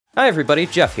Hi everybody,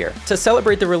 Geoff here. To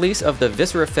celebrate the release of the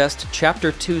Viscerafest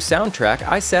Chapter 2 soundtrack,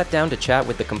 I sat down to chat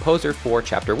with the composer for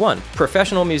Chapter 1,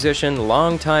 professional musician,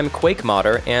 longtime Quake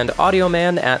modder, and audio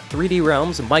man at 3D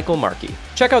Realms, Michael Markie.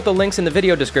 Check out the links in the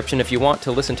video description if you want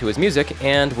to listen to his music,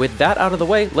 and with that out of the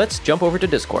way, let's jump over to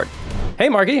Discord. Hey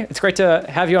Markie, it's great to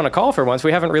have you on a call for once.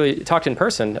 We haven't really talked in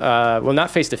person, well not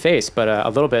face to face, but a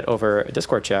little bit over a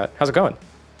Discord chat. How's it going?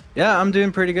 Yeah, I'm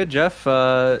doing pretty good, Geoff.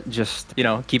 Just,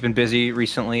 keeping busy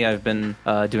recently. I've been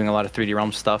doing a lot of 3D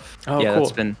Realms stuff. Oh, yeah, cool.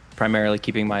 That's been primarily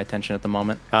keeping my attention at the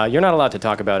moment. You're not allowed to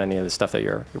talk about any of the stuff that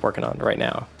you're working on right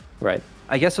now, right?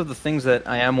 I guess of the things that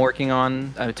I am working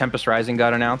on, Tempest Rising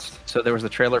got announced, so there was the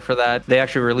trailer for that. They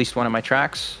actually released one of my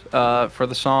tracks for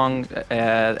the song,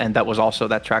 and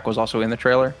that track was also in the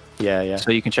trailer. Yeah. So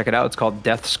you can check it out. It's called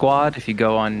Death Squad. If you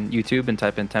go on YouTube and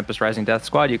type in Tempest Rising Death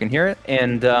Squad, you can hear it.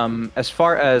 And as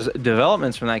far as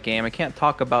developments from that game, I can't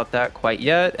talk about that quite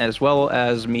yet, as well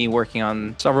as me working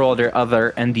on several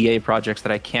other NDA projects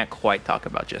that I can't quite talk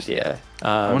about just yet.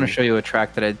 I want to show you a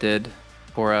track that I did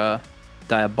for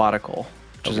Diabolical,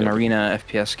 which is an arena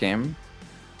FPS game.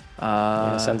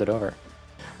 Yeah, send it over.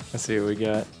 Let's see what we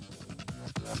got.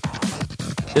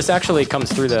 This actually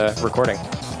comes through the recording.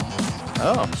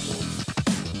 Oh.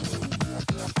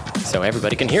 So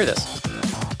everybody can hear this.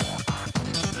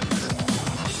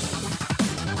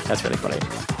 That's really funny.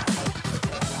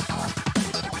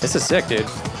 This is sick, dude.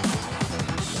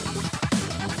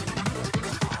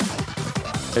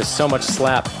 There's so much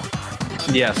slap.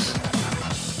 Yes.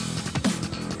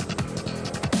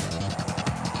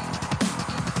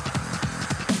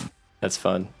 That's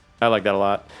fun. I like that a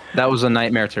lot. That was a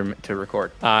nightmare to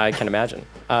record. I can imagine.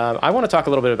 I want to talk a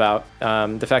little bit about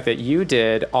the fact that you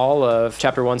did all of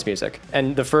Chapter 1's music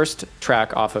and the first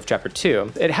track off of Chapter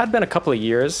 2. It had been a couple of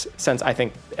years since I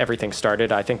think everything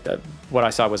started. I think that what I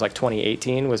saw was like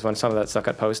 2018 was when some of that stuff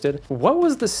got posted. What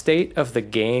was the state of the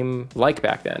game like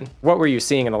back then? What were you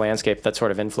seeing in the landscape that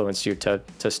sort of influenced you to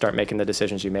start making the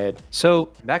decisions you made? So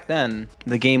back then,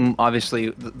 the game, obviously,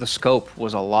 the scope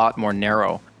was a lot more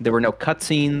narrow. There were no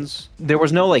cutscenes. There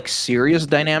was no like serious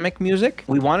dynamic music.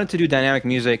 We wanted to do dynamic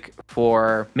music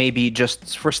for maybe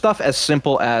just for stuff as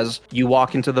simple as you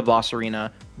walk into the boss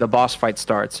arena, the boss fight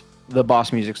starts, the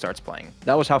boss music starts playing.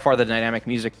 That was how far the dynamic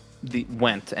music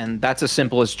went, and that's as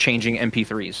simple as changing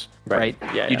MP3s, right?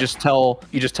 Yeah. You just tell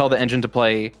the engine to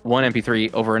play one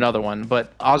MP3 over another one.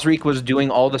 But Osric was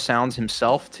doing all the sounds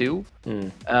himself too,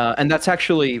 and that's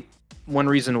actually one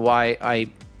reason why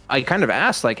I kind of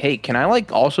asked, like, hey, can I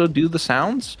like also do the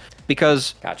sounds?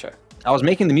 Because Gotcha. I was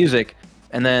making the music,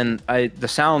 and then the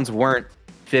sounds weren't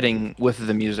fitting with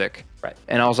the music. Right.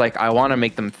 And I was like, I want to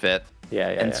make them fit.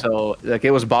 Yeah. So like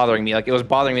it was bothering me. Like it was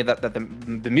bothering me that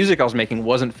the music I was making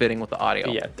wasn't fitting with the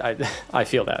audio. Yeah, I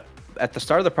feel that. At the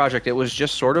start of the project, it was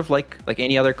just sort of like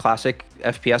any other classic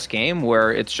FPS game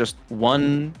where it's just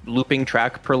one looping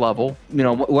track per level.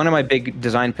 One of my big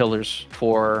design pillars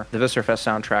for the Viscerafest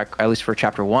soundtrack, at least for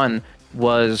Chapter 1,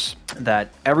 was that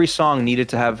every song needed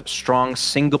to have strong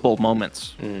singable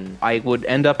moments. I would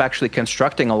end up actually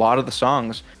constructing a lot of the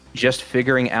songs just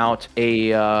figuring out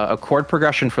a chord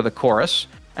progression for the chorus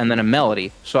and then a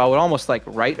melody. So I would almost like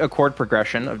write a chord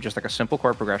progression of just like a simple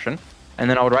chord progression, and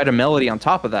then I would write a melody on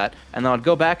top of that, and then I would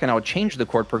go back and I would change the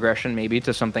chord progression maybe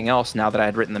to something else now that I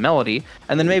had written the melody,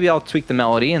 and then maybe I'll tweak the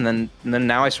melody, and then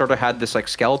now I sort of had this like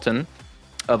skeleton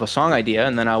of a song idea,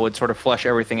 and then I would sort of flesh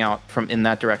everything out from in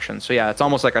that direction. So yeah, it's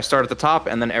almost like I start at the top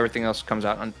and then everything else comes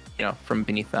out on, from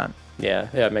beneath that. Yeah,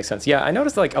 it makes sense. Yeah, I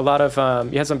noticed like a lot of,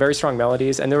 you had some very strong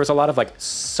melodies, and there was a lot of like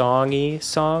songy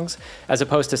songs, as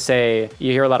opposed to say,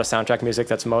 you hear a lot of soundtrack music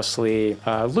that's mostly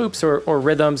loops or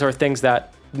rhythms or things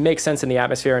that make sense in the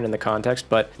atmosphere and in the context,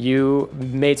 but you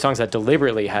made songs that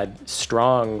deliberately had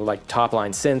strong like top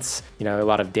line synths, a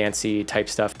lot of dancey type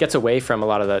stuff. Gets away from a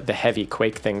lot of the heavy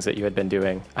Quake things that you had been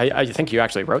doing. I think you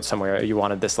actually wrote somewhere you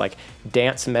wanted this like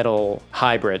dance metal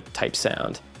hybrid type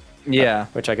sound. Yeah.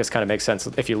 Which I guess kind of makes sense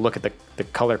if you look at the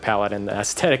color palette and the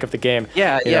aesthetic of the game.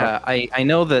 Yeah. I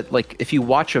know that like if you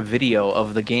watch a video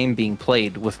of the game being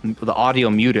played with the audio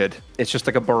muted, it's just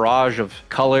like a barrage of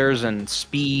colors and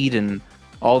speed and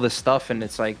all this stuff, and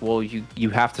it's like, well, you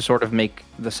have to sort of make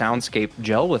the soundscape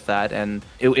gel with that, and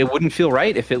it wouldn't feel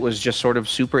right if it was just sort of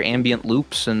super ambient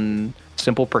loops and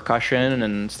simple percussion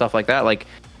and stuff like that. Like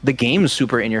the game's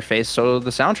super in your face, so the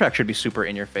soundtrack should be super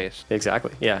in your face.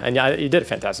 Exactly. Yeah, and you did a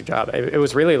fantastic job. It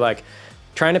was really like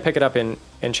trying to pick it up in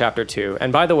in chapter 2.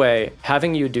 And by the way,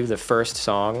 having you do the first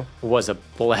song was a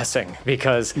blessing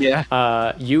because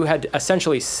you had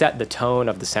essentially set the tone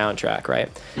of the soundtrack, right?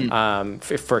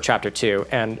 For chapter 2.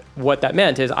 And what that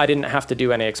meant is I didn't have to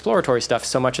do any exploratory stuff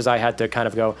so much as I had to kind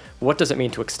of go, what does it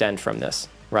mean to extend from this,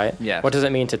 right? Yes. What does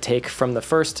it mean to take from the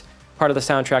first part of the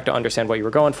soundtrack to understand what you were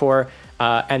going for,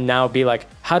 and now be like,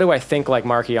 how do I think like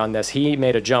Markie on this? He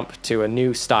made a jump to a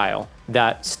new style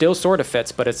that still sort of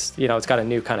fits, but it's, you know, it's got a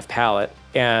new kind of palette.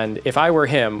 And if I were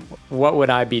him, what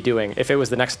would I be doing? If it was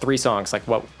the next 3 songs, like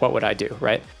what would I do,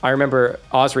 right? I remember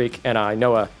Osric and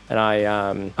Noah and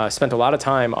I spent a lot of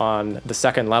time on the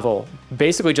second level,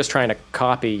 basically just trying to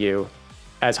copy you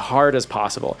as hard as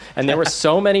possible. And there were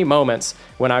so many moments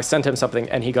when I sent him something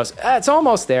and he goes, it's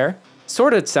almost there.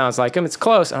 Sort of sounds like him. It's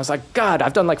close. And I was like, God,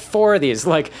 I've done like 4 of these.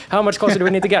 Like, how much closer do we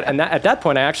need to get? And at that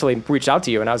point, I actually reached out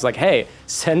to you and I was like, hey,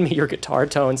 send me your guitar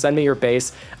tone, send me your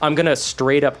bass. I'm going to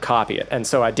straight up copy it. And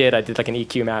so I did like an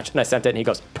EQ match and I sent it and he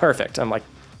goes, perfect. I'm like,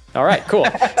 all right, cool.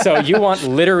 So you want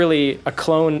literally a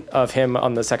clone of him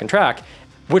on the second track,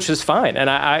 which is fine. And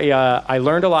I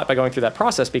learned a lot by going through that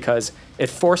process because it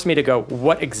forced me to go,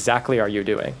 what exactly are you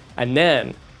doing? And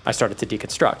then I started to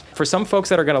deconstruct. For some folks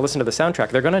that are going to listen to the soundtrack,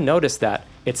 they're going to notice that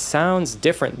it sounds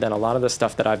different than a lot of the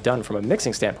stuff that I've done from a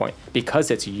mixing standpoint because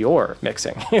it's your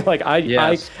mixing. Like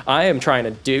I am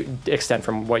trying to extend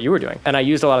from what you were doing. And I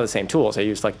used a lot of the same tools. I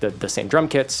used like the same drum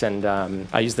kits and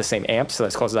I used the same amps, so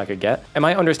as close as I could get. Am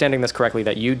I understanding this correctly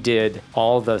that you did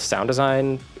all the sound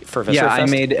design for Viscerafest? Yeah, I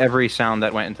made every sound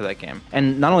that went into that game.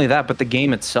 And not only that, but the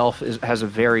game itself has a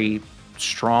very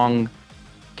strong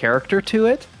character to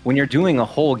it. When you're doing a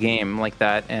whole game like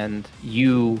that and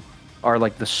you are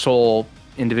like the sole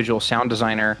individual sound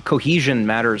designer, cohesion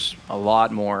matters a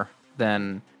lot more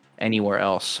than anywhere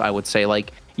else, I would say.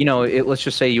 Like, you know, let's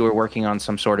just say you were working on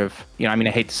some sort of, you know, I mean,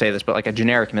 I hate to say this, but like a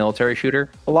generic military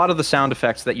shooter. A lot of the sound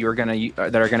effects that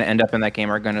that are gonna end up in that game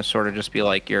are gonna sort of just be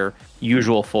like your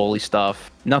usual Foley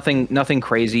stuff. Nothing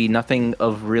crazy, nothing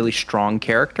of really strong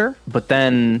character. But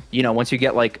then, you know, once you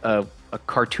get like a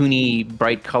cartoony,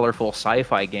 bright, colorful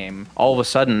sci-fi game, all of a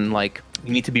sudden, like,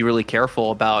 you need to be really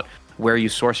careful about where you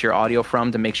source your audio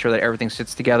from to make sure that everything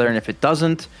sits together. And if it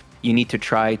doesn't, you need to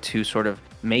try to sort of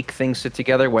make things sit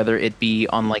together, whether it be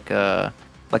on like a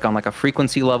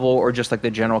frequency level or just like the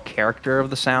general character of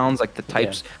the sounds, like the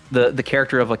types, the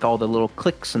character of like all the little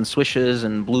clicks and swishes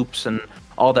and bloops and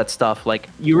all that stuff. Like,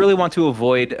 you really want to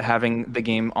avoid having the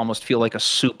game almost feel like a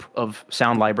soup of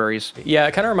sound libraries. Yeah,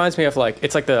 it kind of reminds me of like,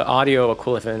 it's like the audio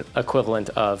equivalent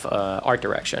of art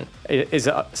direction. Is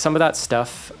some of that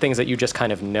stuff things that you just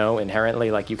kind of know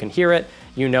inherently, like you can hear it,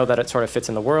 you know that it sort of fits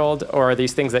in the world, or are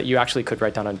these things that you actually could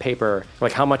write down on paper?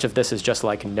 Like, how much of this is just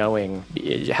like knowing,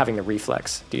 having the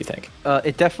reflex, do you think?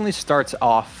 It definitely starts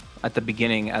off at the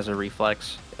beginning as a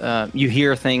reflex. You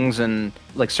hear things and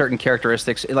like certain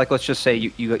characteristics, like let's just say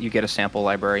you get a sample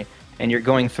library and you're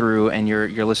going through and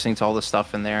you're listening to all this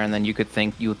stuff in there, and then you would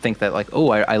think that like, oh,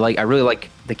 I really like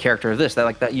the character of this,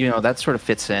 that you know, that sort of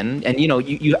fits in. And you know,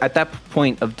 you at that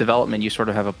point of development, you sort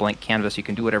of have a blank canvas, you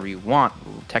can do whatever you want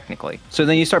technically. So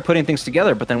then you start putting things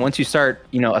together, but then once you start,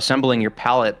 you know, assembling your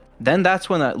palette, then that's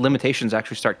when the limitations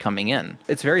actually start coming in.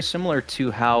 It's very similar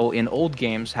to how in old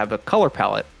games have a color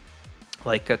palette,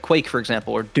 like Quake, for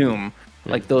example, or Doom,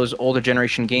 like those older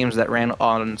generation games that ran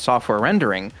on software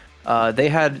rendering. They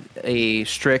had a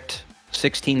strict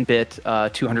 16-bit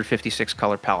 256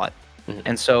 color palette.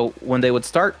 And so when they would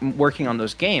start working on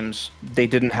those games, they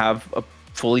didn't have a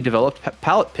fully developed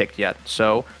palette picked yet.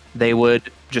 So they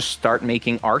would just start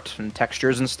making art and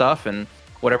textures and stuff, and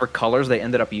whatever colors they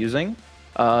ended up using,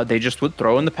 they just would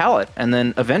throw in the palette. And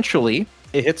then eventually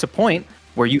it hits a point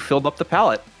where you filled up the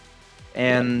palette,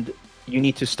 and you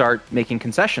need to start making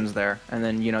concessions there. And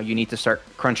then, you know, you need to start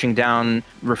crunching down,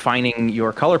 refining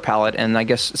your color palette. And I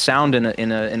guess sound in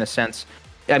a sense,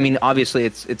 I mean, obviously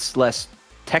it's less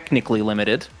technically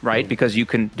limited, right? Because you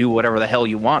can do whatever the hell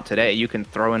you want today. You can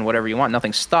throw in whatever you want.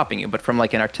 Nothing's stopping you. But from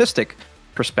like an artistic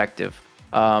perspective,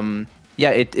 yeah,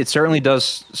 it certainly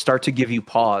does start to give you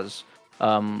pause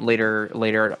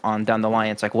later on down the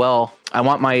line. It's like, well, I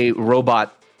want my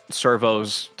robot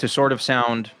servos to sort of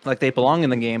sound like they belong in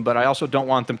the game, but I also don't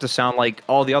want them to sound like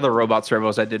all the other robot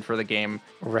servos I did for the game.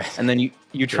 Right. And then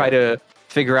you try to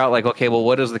figure out like, okay, well,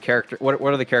 what are the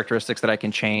characteristics that I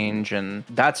can change? And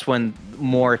that's when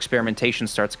more experimentation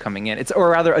starts coming in. Or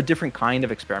rather a different kind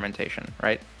of experimentation,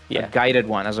 right? Yeah. A guided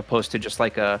one, as opposed to just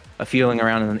like a feeling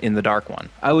around in the dark one.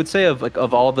 I would say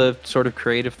of all the sort of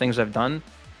creative things I've done,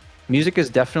 music is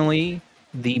definitely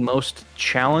the most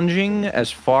challenging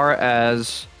as far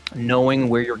as knowing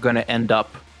where you're going to end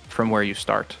up from where you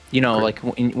start. You know, like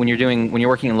when you're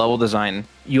working in level design,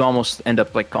 you almost end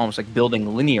up almost like building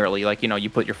linearly. Like, you know, you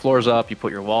put your floors up, you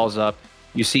put your walls up,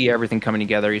 you see everything coming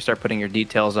together, you start putting your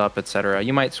details up, etc.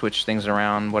 You might switch things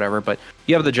around, whatever, but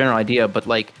you have the general idea. But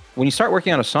like when you start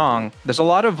working on a song, there's a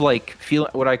lot of like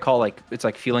what I call like, it's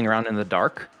like feeling around in the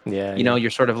dark. Yeah. You know,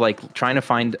 you're sort of like trying to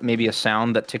find maybe a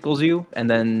sound that tickles you, and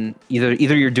then either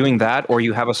you're doing that or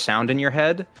you have a sound in your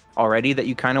head already that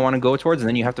you kind of want to go towards, and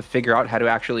then you have to figure out how to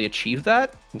actually achieve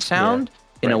that sound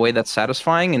in a way that's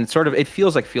satisfying. And it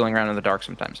feels like feeling around in the dark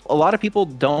sometimes. A lot of people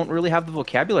don't really have the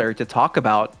vocabulary to talk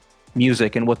about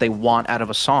music and what they want out of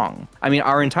a song. I mean,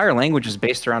 our entire language is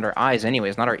based around our eyes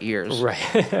anyways, not our ears.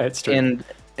 Right. It's true.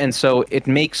 And so it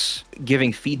makes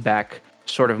giving feedback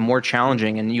sort of more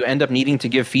challenging, and you end up needing to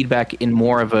give feedback in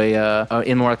more of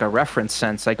in more like a reference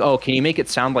sense. Like, oh, can you make it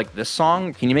sound like this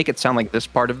song? Can you make it sound like this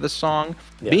part of this song?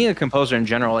 Yeah. Being a composer in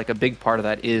general, like a big part of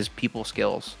that is people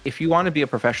skills. If you want to be a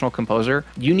professional composer,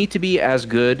 you need to be as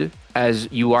good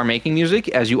as you are making music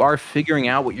as you are figuring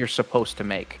out what you're supposed to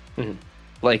make. Mm-hmm.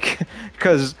 Like,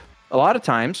 because a lot of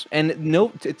times, and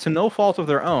to no fault of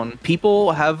their own,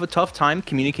 people have a tough time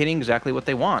communicating exactly what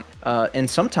they want. And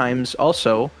sometimes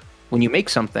also, when you make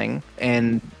something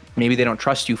and maybe they don't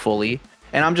trust you fully,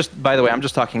 and by the way, I'm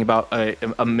just talking about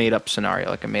a made-up scenario,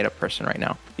 like a made-up person right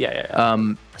now. Yeah.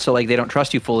 So like they don't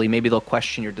trust you fully, maybe they'll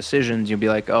question your decisions. You'll be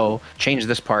like, oh, change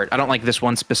this part. I don't like this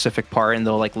one specific part, and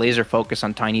they'll like laser focus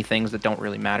on tiny things that don't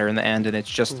really matter in the end, and it's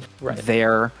just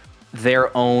their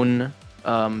own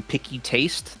picky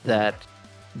taste that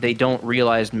they don't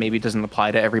realize maybe doesn't apply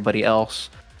to everybody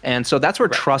else. And so that's where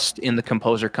trust in the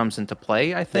composer comes into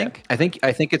play, I think. Yeah.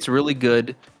 I think it's really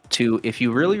good to, if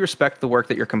you really respect the work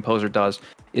that your composer does,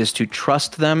 is to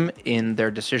trust them in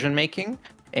their decision making.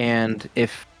 And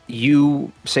if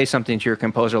you say something to your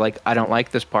composer like, I don't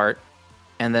like this part,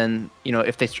 and then, you know,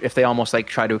 if they almost like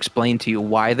try to explain to you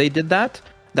why they did that,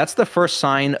 that's the first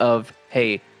sign of,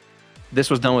 hey, this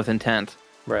was done with intent.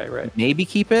 Right. Maybe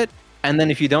keep it. And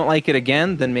then if you don't like it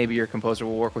again, then maybe your composer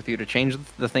will work with you to change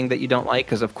the thing that you don't like,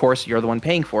 because of course you're the one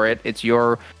paying for it. It's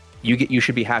you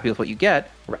should be happy with what you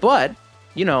get. Right. But,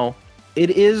 you know,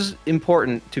 it is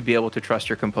important to be able to trust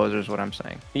your composer is what I'm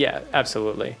saying. Yeah,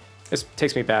 absolutely. This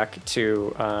takes me back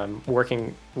to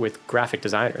working with graphic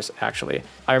designers, actually.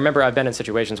 I remember I've been in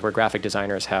situations where graphic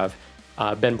designers have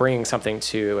been bringing something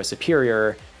to a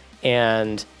superior,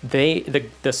 and the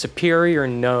superior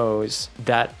knows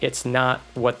that it's not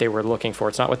what they were looking for.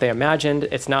 It's not what they imagined.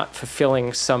 It's not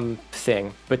fulfilling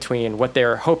something between what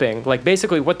they're hoping. Like,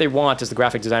 basically what they want is the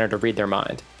graphic designer to read their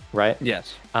mind, right?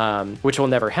 Yes. Which will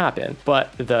never happen.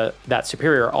 But that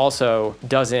superior also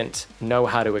doesn't know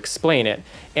how to explain it.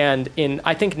 And in,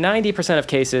 I think, 90% of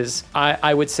cases,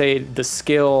 I would say the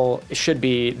skill should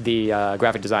be the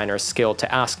graphic designer's skill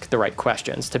to ask the right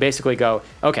questions, to basically go,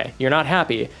 okay, you're not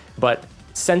happy, but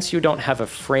since you don't have a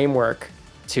framework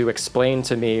to explain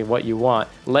to me what you want,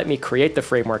 let me create the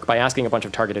framework by asking a bunch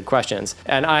of targeted questions.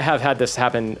 And I have had this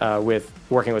happen with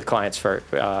working with clients for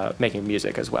making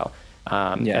music as well.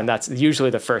 And that's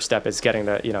usually the first step, is getting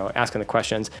asking the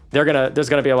questions. There's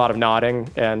gonna be a lot of nodding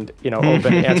and,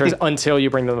 open answers until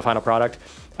you bring them the final product.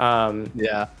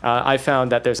 I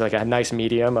found that there's like a nice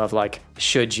medium of like,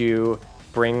 should you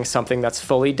bring something that's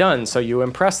fully done so you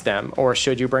impress them, or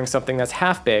should you bring something that's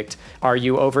half-baked? Are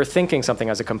you overthinking something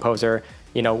as a composer?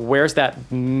 Where's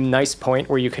that nice point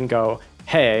where you can go,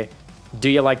 hey, do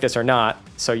you like this or not?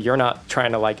 So you're not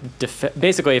trying to like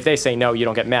basically, if they say no, you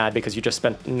don't get mad because you just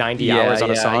spent 90 hours on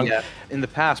a song. Yeah. In the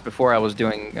past, before I was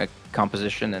doing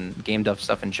composition and game dev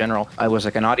stuff in general, I was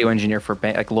like an audio engineer for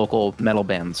like local metal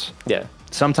bands. Yeah.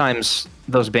 Sometimes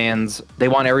those bands, they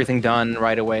want everything done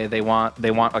right away. They want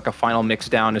like a final mix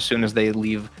down as soon as they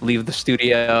leave the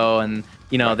studio, and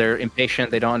they're impatient.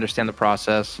 They don't understand the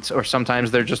process, or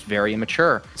sometimes they're just very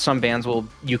immature. Some bands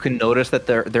you can notice that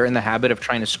they're in the habit of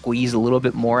trying to squeeze a little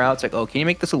bit more out. It's like, oh, can you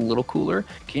make this a little cooler?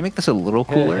 Can you make this a little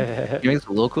cooler? Can you make this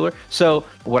a little cooler? So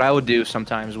what I would do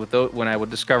sometimes when I would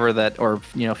discover that, or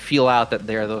feel out that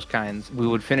they're those kinds, we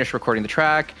would finish recording the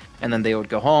track, and then they would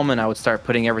go home, and I would start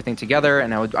putting everything together,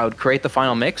 and I would create the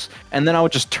final mix, and then I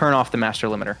would just turn off the master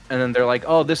limiter. And then they're like,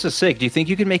 oh, this is sick. Do you think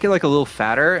you can make it like a little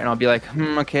fatter? And I'll be like,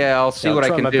 okay, I'll see what I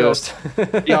can do.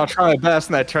 Yeah, I'll try my best.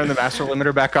 And I turn the master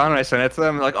limiter back on, and I send it to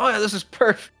them. Like, oh yeah, this is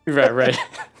perfect. Right.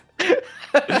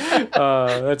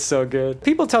 That's so good.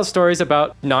 People tell stories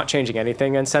about not changing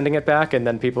anything and sending it back, and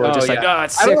then people are just like, oh,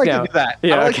 it's sick now. I don't like to do that.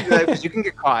 Yeah, I don't like to do that because you can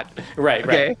get caught.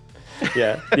 Right.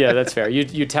 Yeah, that's fair.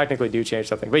 You technically do change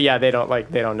something, but yeah, they don't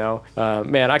know.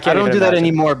 Man, I can't. I don't even do that imagine.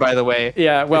 anymore, by the way.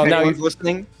 Yeah, well, if now anyone's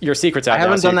listening, your secret's out. I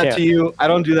haven't now, so done that can't. to you. I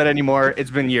don't do that anymore.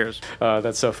 It's been years.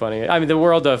 That's so funny. I mean, the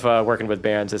world of working with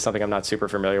bands is something I'm not super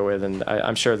familiar with, and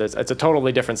I'm sure that it's a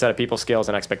totally different set of people's skills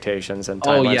and expectations, and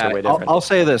timelines are way different. I'll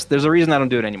say this. There's a reason I don't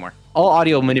do it anymore. All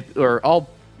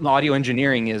audio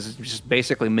engineering is just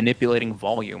basically manipulating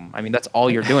volume. I mean, that's all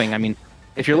you're doing. I mean,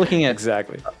 if you're looking at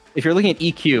exactly, if you're looking at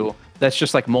EQ, that's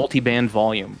just like multi-band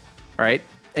volume, right?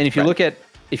 And if you look at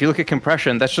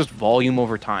compression, that's just volume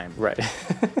over time, right?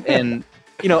 And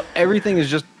everything is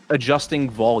just adjusting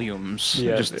volumes.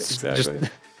 Yeah, exactly.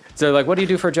 So like, what do you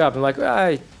do for a job? I'm like,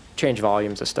 I change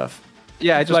volumes of stuff.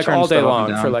 Yeah, I just like turn all day stuff up long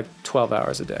and down. for like 12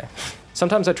 hours a day.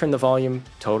 Sometimes I turn the volume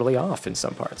totally off in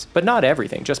some parts, but not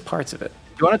everything, just parts of it.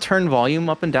 You want to turn volume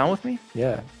up and down with me?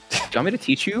 Yeah. Do you want me to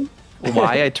teach you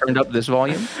why I turned up this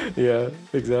volume? Yeah,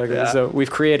 exactly. Yeah. So we've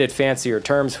created fancier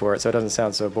terms for it, so it doesn't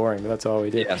sound so boring, but that's all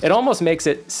we did. Yes. It almost makes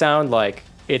it sound like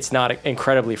it's not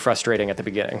incredibly frustrating at the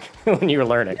beginning when you're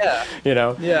learning.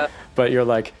 Yeah. Yeah. But you're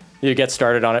like, you get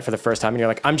started on it for the first time and you're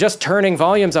like, I'm just turning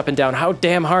volumes up and down. How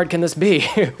damn hard can this be?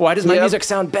 Why does my music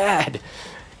sound bad?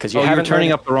 Because you're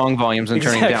turning up the wrong volumes and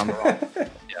turning down the wrong.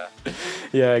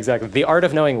 Yeah, exactly. The art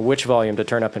of knowing which volume to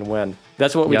turn up and when.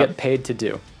 That's what we get paid to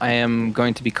do. I am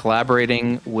going to be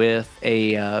collaborating with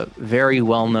a very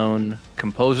well-known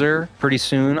composer pretty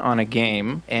soon on a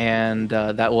game, and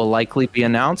that will likely be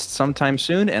announced sometime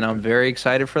soon, and I'm very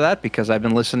excited for that because I've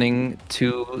been listening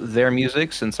to their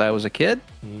music since I was a kid,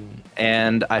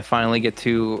 and I finally get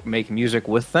to make music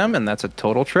with them, and that's a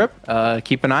total trip.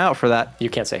 Keep an eye out for that. You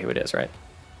can't say who it is, right?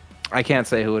 I can't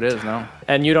say who it is, no.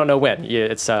 And you don't know when.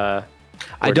 It's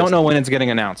I don't know when it's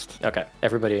getting announced. Okay.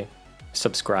 Everybody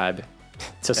subscribe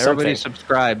to Everybody something.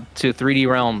 subscribe to 3D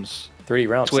Realms. 3D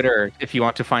Realms. Twitter, if you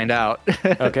want to find out.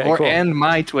 Okay, Or cool. and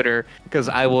my Twitter, because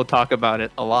I will talk about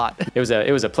it a lot. It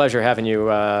was a pleasure having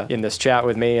you in this chat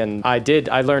with me, and I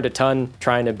learned a ton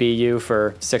trying to be you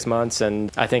for 6 months, and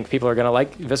I think people are gonna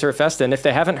like Viscerafest. And if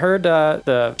they haven't heard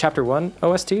the Chapter 1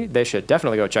 OST, they should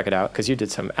definitely go check it out because you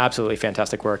did some absolutely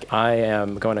fantastic work. I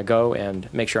am going to go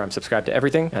and make sure I'm subscribed to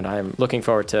everything, and I'm looking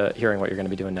forward to hearing what you're going to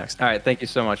be doing next. All right, thank you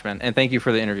so much, man, and thank you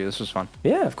for the interview. This was fun.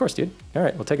 Yeah, of course, dude. All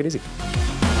right, well, take it easy.